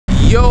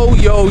Yo,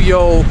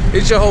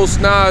 it's your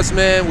host Nas,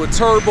 man, with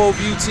Turbo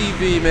View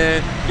TV,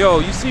 man. Yo,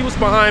 you see what's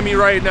behind me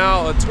right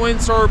now? A twin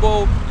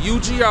turbo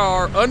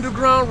UGR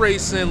underground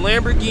racing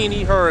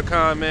Lamborghini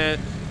Huracan, man.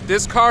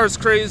 This car is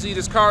crazy.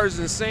 This car is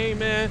insane,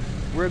 man.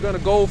 We're gonna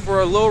go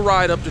for a little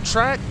ride up the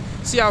track,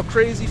 see how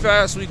crazy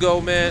fast we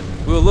go, man.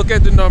 We'll look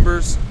at the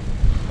numbers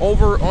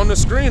over on the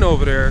screen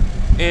over there,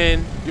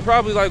 and you're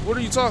probably like, what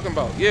are you talking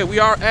about? Yeah, we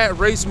are at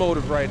Race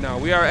Motive right now.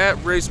 We are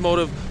at Race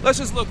Motive. Let's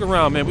just look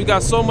around, man. We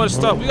got so much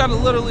stuff. We got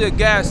literally a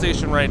gas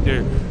station right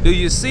there. Do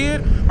you see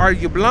it? Are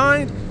you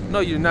blind? No,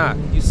 you're not.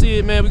 You see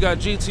it, man. We got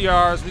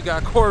GTRs, we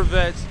got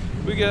Corvettes,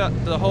 we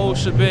got the whole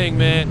shebang,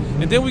 man.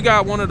 And then we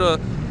got one of the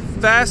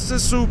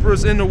fastest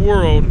Supras in the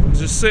world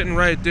just sitting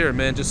right there,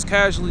 man, just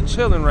casually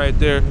chilling right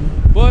there.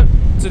 But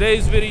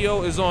today's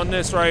video is on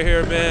this right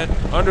here, man.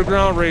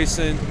 Underground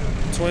racing,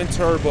 twin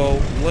turbo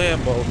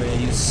Lambo,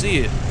 man. You see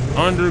it,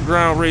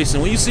 underground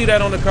racing. When you see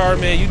that on the car,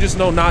 man, you just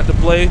know not to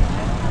play,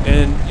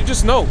 and you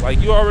just know,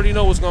 like, you already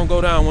know what's gonna go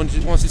down once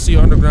you see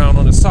underground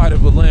on the side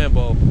of a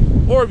Lambo,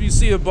 or if you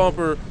see a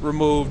bumper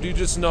removed, you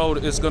just know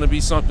that it's gonna be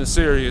something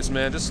serious,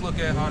 man. Just look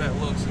at how that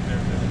looks in there,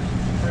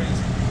 man.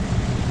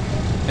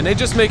 Crazy. And they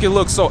just make it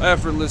look so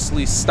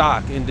effortlessly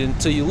stock, and then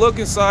till you look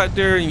inside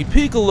there and you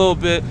peek a little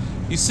bit,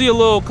 you see a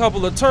little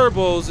couple of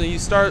turbos, and you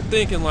start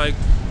thinking like,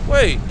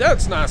 wait,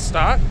 that's not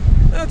stock.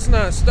 That's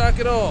not stock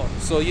at all.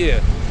 So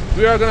yeah,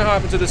 we are gonna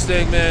hop into this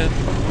thing, man,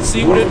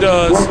 see what it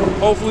does,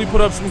 hopefully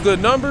put up some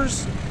good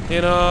numbers,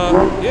 and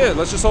yeah,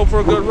 let's just hope for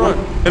a good run.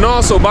 And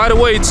also, by the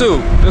way, too,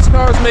 this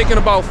car is making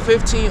about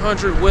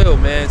 1,500 wheel,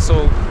 man,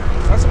 so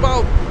that's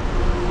about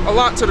a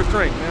lot to the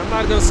crank, man. I'm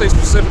not gonna say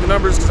specific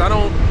numbers because I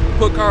don't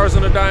put cars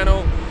on a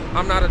dyno.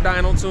 I'm not a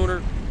dyno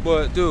tuner,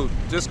 but dude,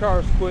 this car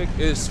is quick,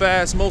 it's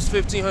fast. Most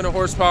 1,500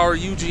 horsepower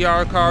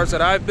UGR cars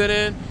that I've been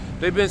in,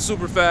 they've been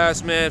super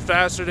fast, man,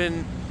 faster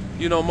than,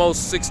 you know,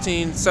 most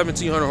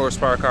 1,700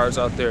 horsepower cars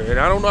out there. And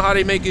I don't know how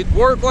they make it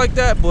work like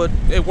that, but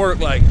it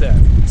worked like that.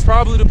 It's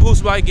probably the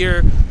boost by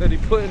gear that they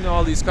put in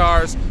all these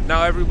cars.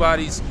 Now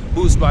everybody's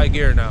boost by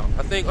gear now.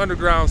 I think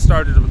underground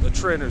started a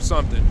trend or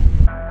something.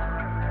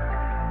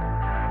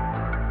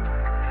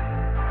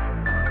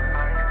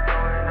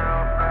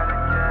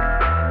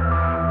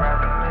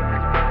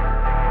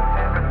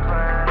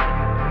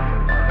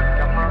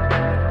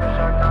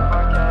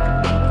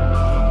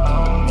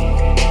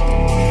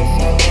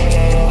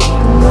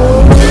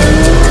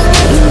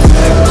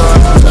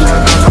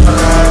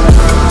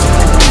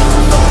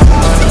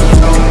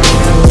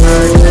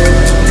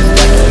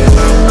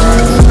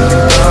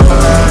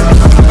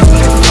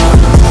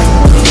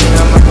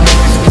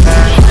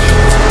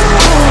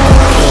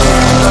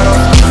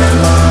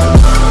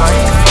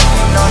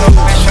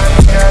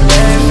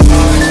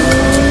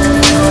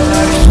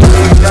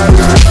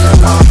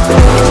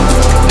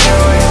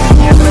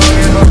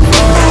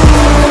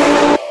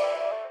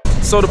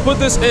 So to put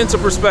this into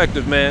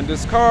perspective, man,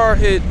 this car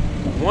hit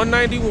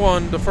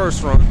 191 the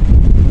first run,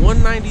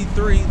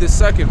 193 the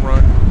second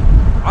run.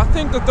 I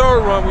think the third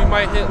run we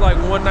might hit like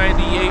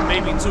 198,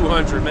 maybe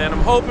 200, man.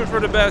 I'm hoping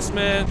for the best,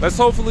 man. Let's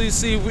hopefully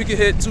see if we can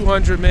hit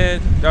 200, man.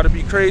 That'll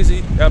be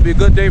crazy. That'll be a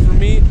good day for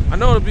me. I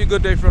know it'll be a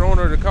good day for the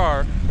owner of the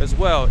car as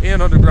well,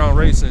 and underground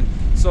racing.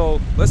 So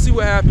let's see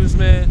what happens,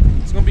 man.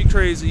 It's gonna be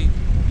crazy.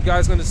 You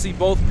guys gonna see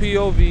both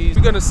POVs.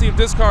 We're gonna see if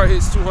this car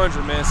hits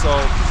 200, man. So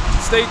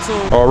stay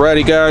tuned.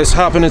 Alrighty, guys,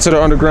 hopping into the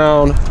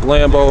underground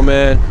Lambo,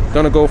 man.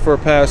 Gonna go for a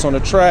pass on the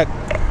track.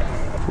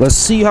 Let's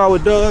see how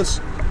it does.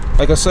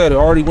 Like I said, it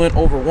already went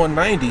over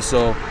 190,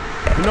 so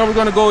you know we're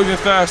gonna go even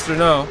faster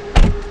now.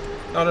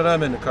 Now that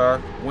I'm in the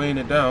car, weighing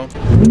it down.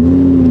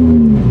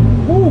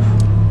 Woo.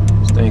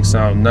 This thing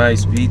sounds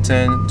nice.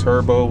 V10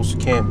 turbos,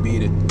 can't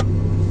beat it.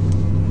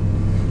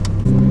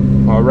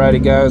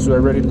 Alrighty, guys, we're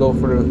ready to go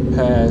for the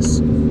pass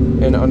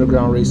in the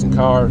underground racing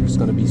car. It's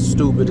gonna be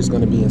stupid. It's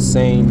gonna be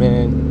insane,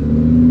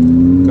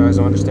 man. You guys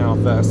don't understand how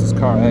fast this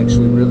car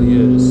actually really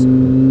is.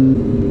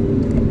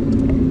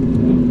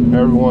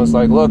 Everyone's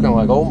like looking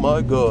like, oh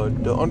my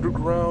god, the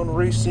underground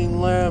racing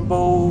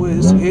Lambo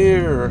is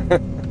here.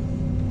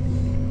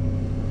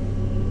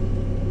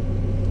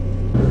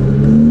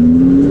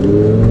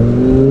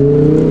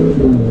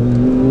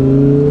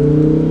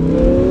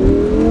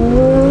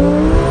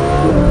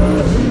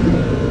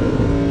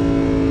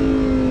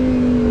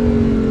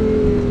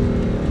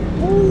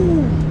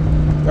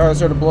 Guys,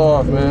 start to blow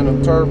off, man.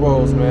 Them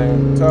turbos, man.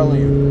 I'm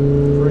telling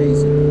you,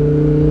 crazy.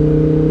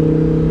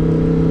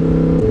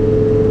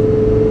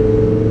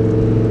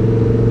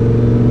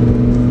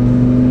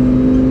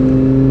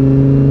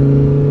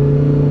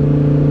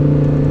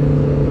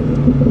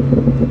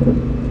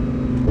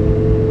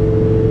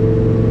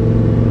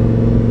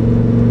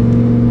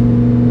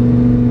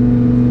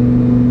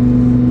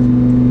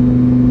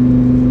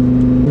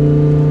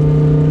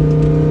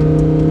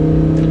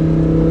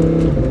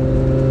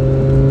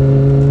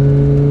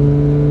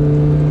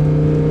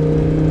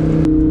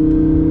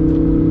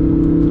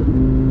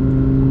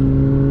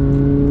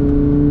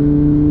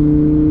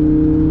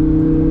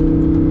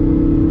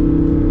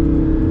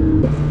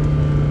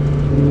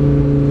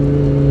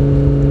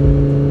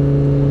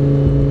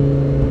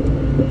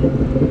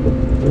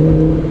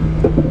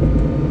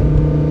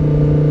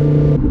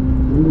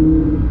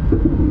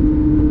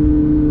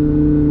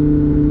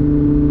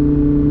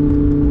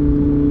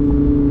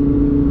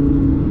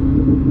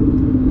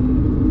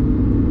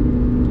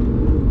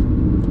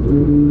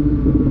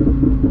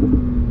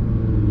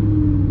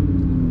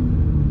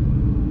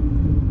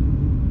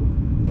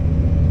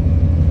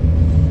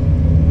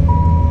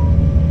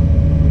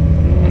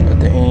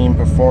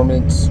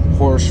 Performance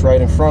Porsche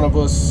right in front of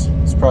us.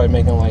 It's probably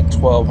making like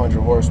 1,200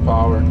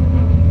 horsepower.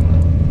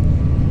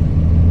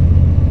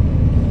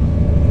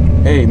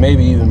 Hey,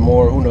 maybe even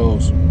more, who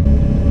knows?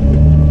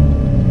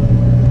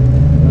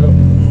 Nope.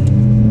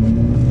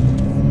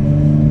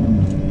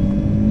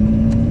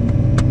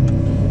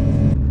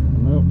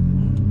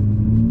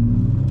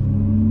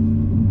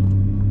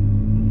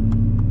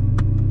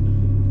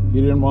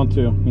 He didn't want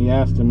to. He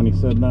asked him and he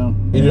said no.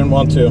 He didn't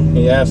want to.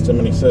 He asked him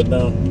and he said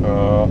no.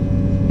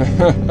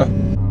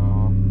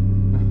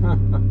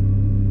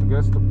 I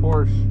guess the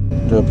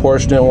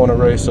Porsche didn't want to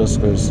race us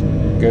because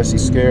I guess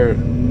he's scared.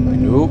 Like,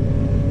 nope,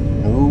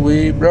 no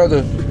way,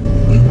 brother.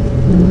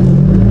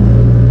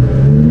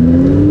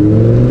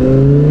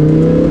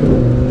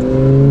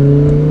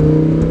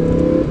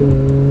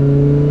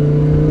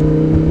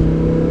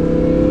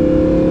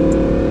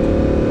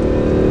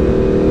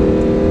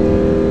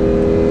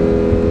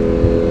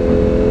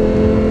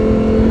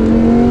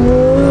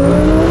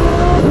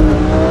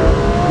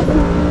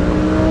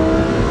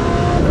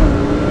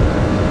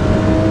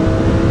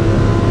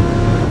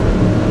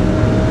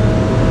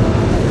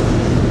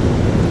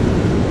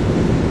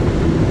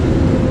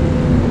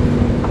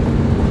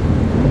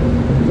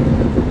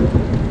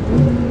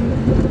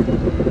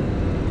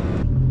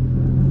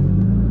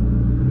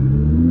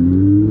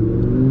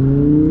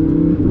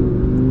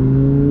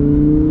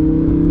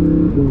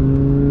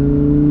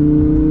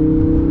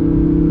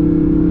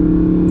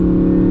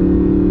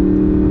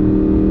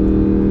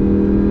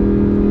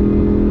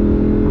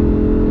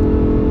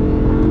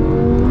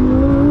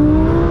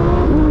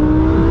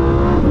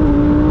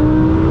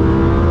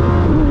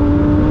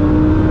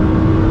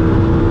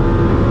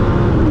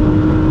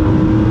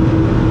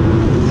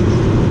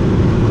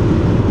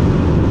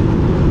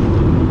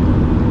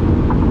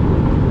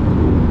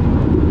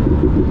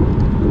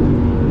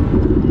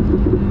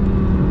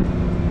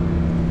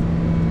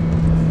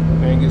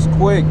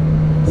 Quick.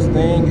 This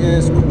thing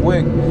is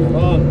quick.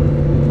 Fun.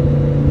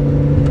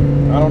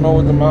 I don't know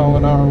what the mile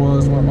an hour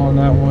was on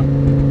that one,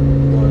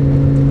 but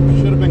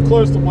Should have been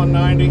close to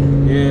 190.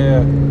 yeah,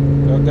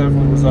 that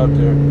definitely was up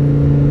there.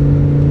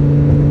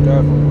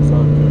 Definitely was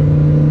up there.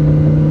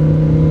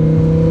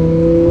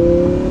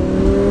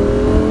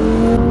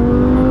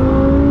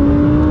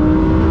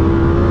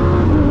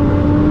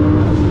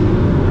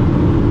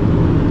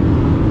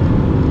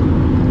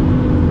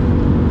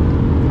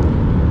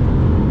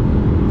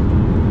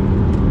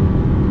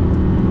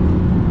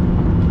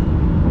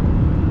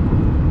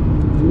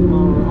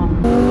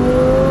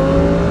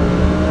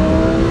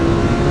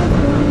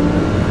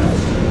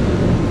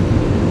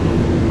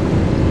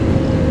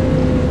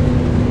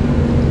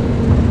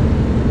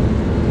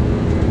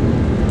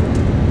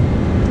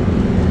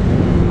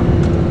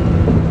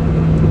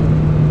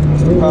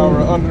 Power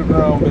of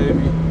underground, baby.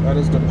 That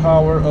is the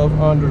power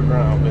of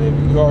underground, baby.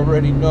 You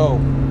already know.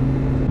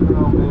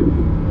 Underground, baby.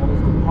 That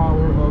is the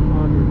power of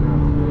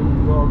underground, baby.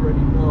 You already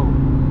know.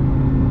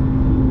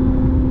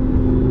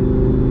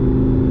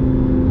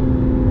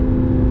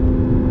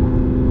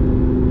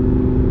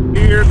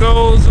 Here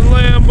goes the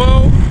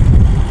Lambo.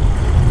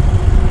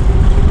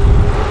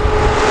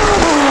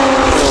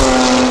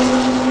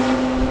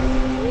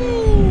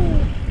 Woo.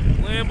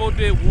 Lambo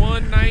did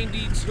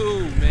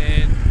 192,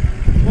 man.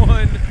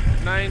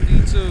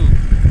 192.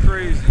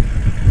 Crazy.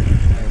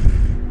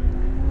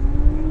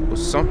 It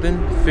was something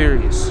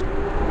furious.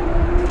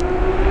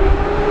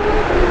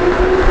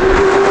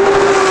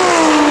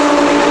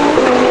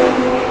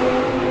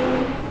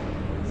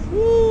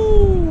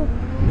 Woo!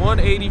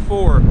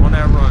 184 on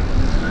that run.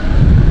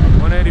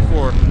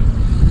 184.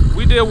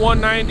 We did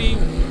 190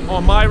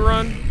 on my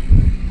run,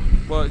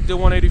 but did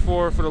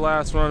 184 for the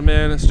last run,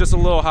 man. It's just a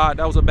little hot.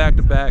 That was a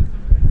back-to-back,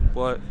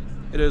 but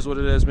it is what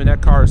it is, man.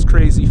 That car is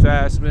crazy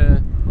fast,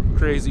 man.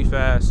 Crazy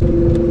fast.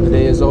 The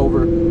day is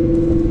over.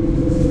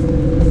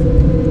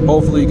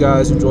 Hopefully you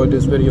guys enjoyed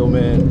this video,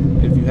 man.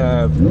 If you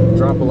have,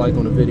 drop a like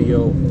on the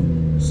video.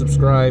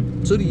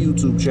 Subscribe to the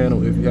YouTube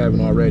channel if you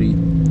haven't already.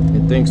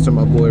 And thanks to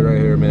my boy right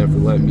here, man, for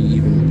letting me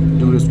even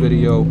do this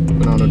video.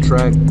 Been on the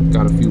track,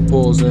 got a few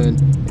pulls in,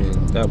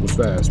 and that was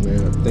fast,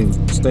 man.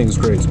 This thing is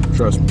crazy.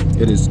 Trust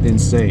me, it is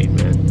insane,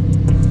 man.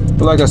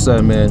 But like I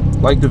said,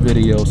 man, like the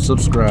video,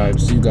 subscribe.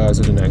 See you guys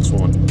in the next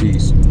one.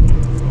 Peace.